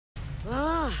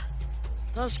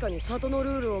確かに里のル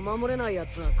ールを守れないや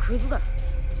つはクズだ。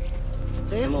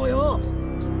でもよ、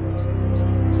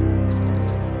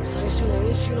最初の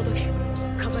演習の時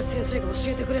カカシ先生が教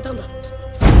えてくれたんだ。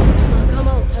仲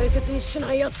間を大切にし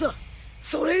ないやつは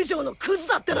それ以上のクズ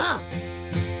だってな。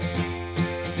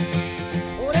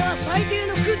俺は最低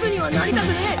のクズにはなりたく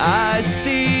ねえ。 I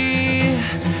see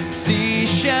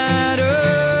shadows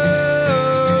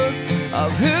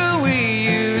of who we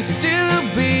used to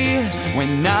be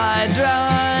when I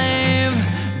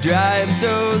drive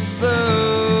so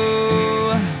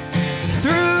slow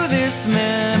through this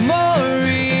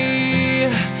memory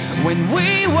when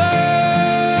we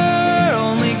were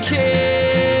only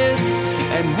kids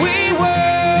and we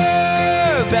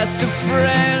were best of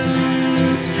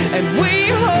friends and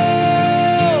we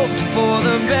hoped for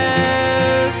the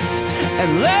best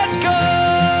and let go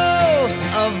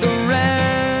of the rest.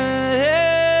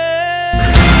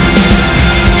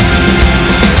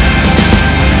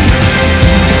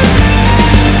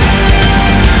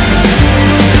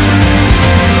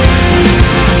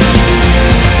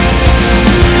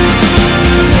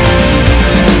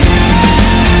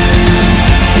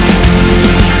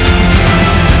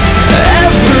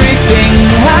 Everything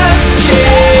has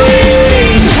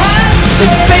changed. The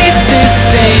faces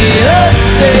stay the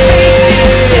same.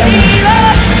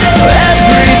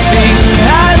 Everything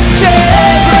has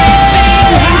changed.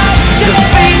 The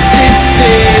faces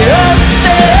stay the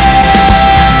same.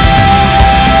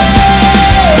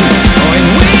 When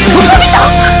we were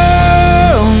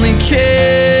only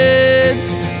kids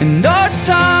and our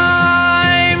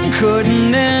time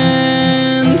couldn't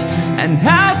end, and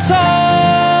how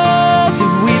tall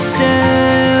did we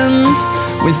stand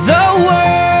with the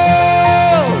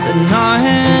world in our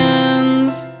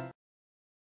hands?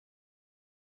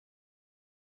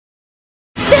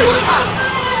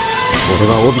 俺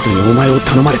はオビトにお前を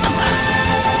頼まれたんだ。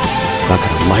だか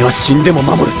らお前は死んでも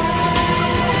守る。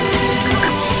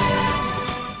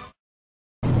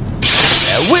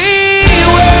We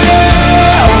were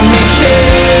only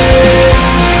kids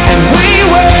and we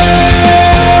were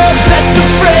best of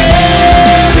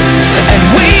friends and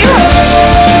we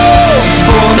hoped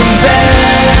for the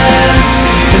best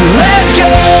and let go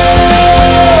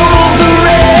of the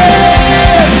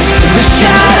rest. The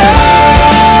shadows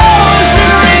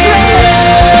and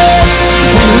regrets.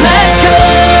 We let go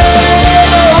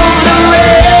of the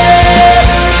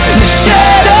rest. The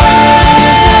shadows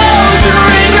and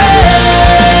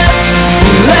regrets.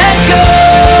 We let go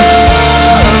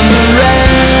of the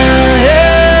rest.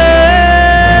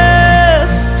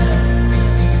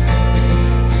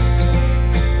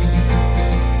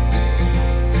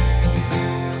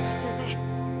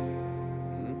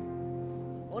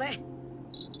 俺、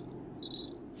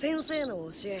先生の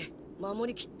教え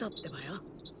守りきったってばよ。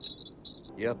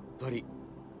やっぱり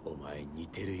お前似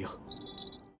てるよ。